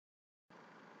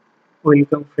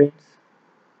Welcome friends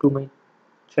to my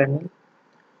channel.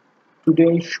 Today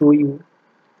I show you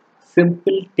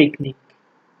simple technique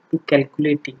to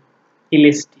calculating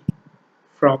LST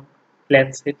from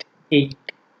Landsat 8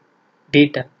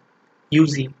 data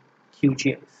using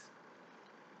QGIS.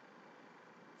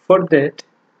 For that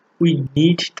we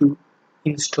need to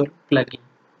install plugin.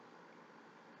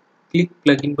 Click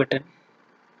plugin button,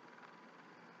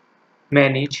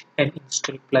 manage and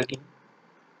install plugin.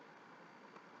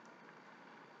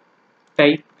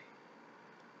 Type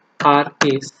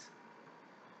RS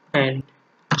and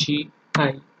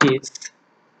GIS.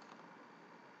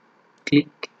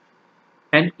 Click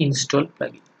and install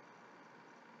plugin.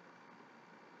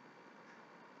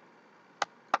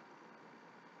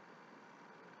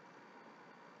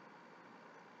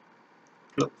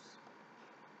 Close.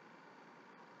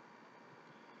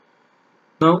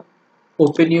 Now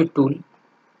open your tool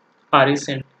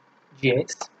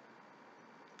RS&GIS.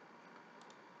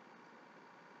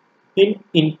 In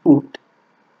input,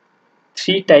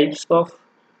 three types of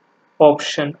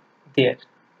option there.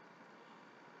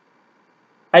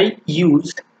 I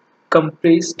used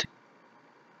compressed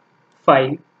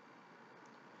file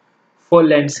for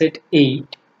Landsat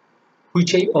 8,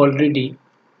 which I already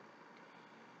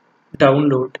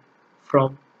download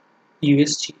from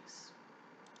USGS.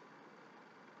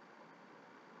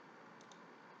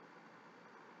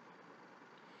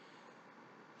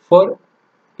 For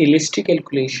LST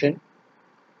calculation,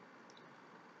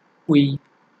 we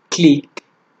click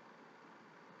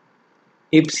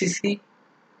FCC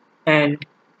and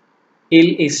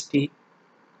LST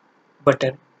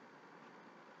button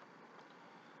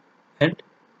and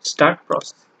start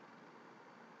process.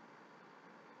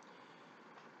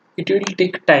 It will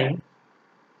take time.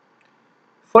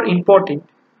 For important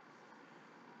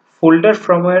folder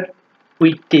from where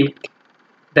we take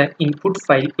the input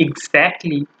file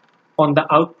exactly on the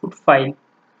output file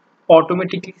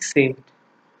automatically saved.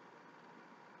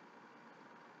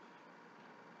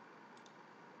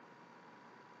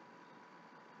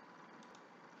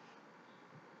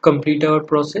 Complete our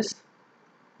process.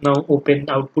 Now open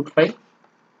output file.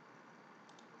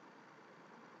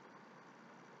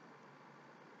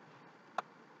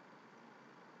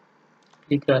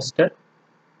 Click raster.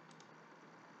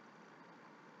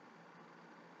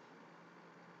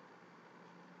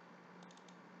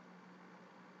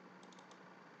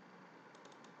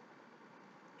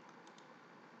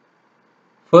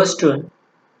 First one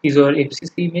is our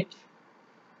FCC image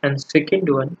and second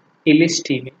one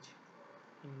LST image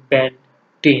in band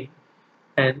 10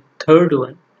 and third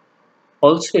one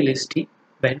also LST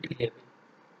band 11.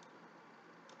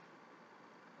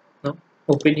 Now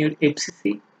open your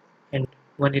FCC and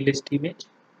one LST image.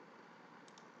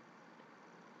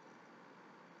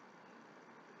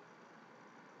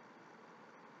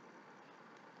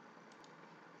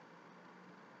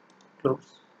 Close.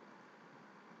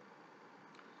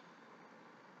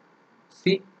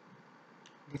 See,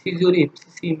 this is your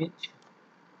FCC image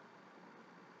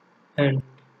and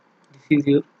this is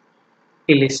your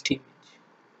LST image.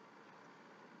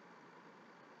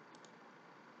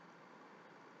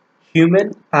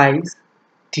 Human eyes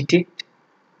detect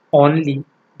only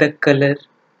the color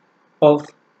of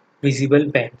visible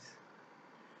bands.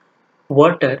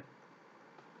 Water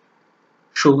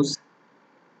shows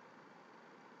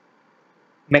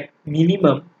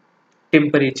minimum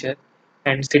temperature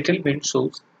and settlement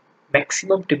shows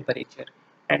maximum temperature,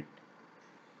 and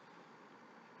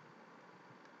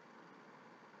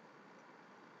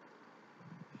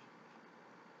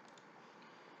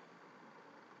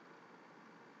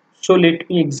so let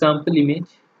me example image.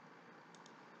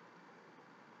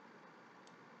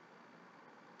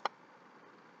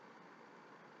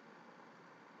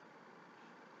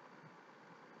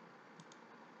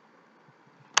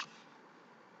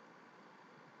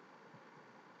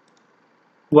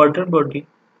 Water body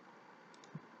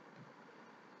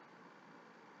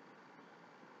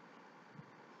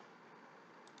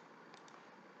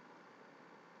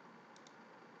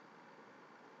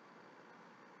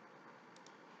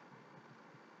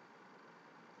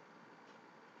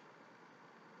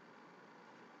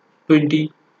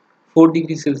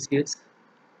 (24°C)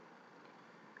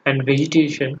 and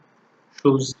vegetation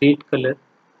shows red color,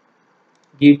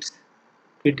 gives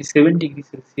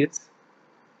 27°C.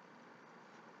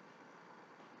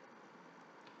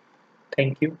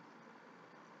 Thank you.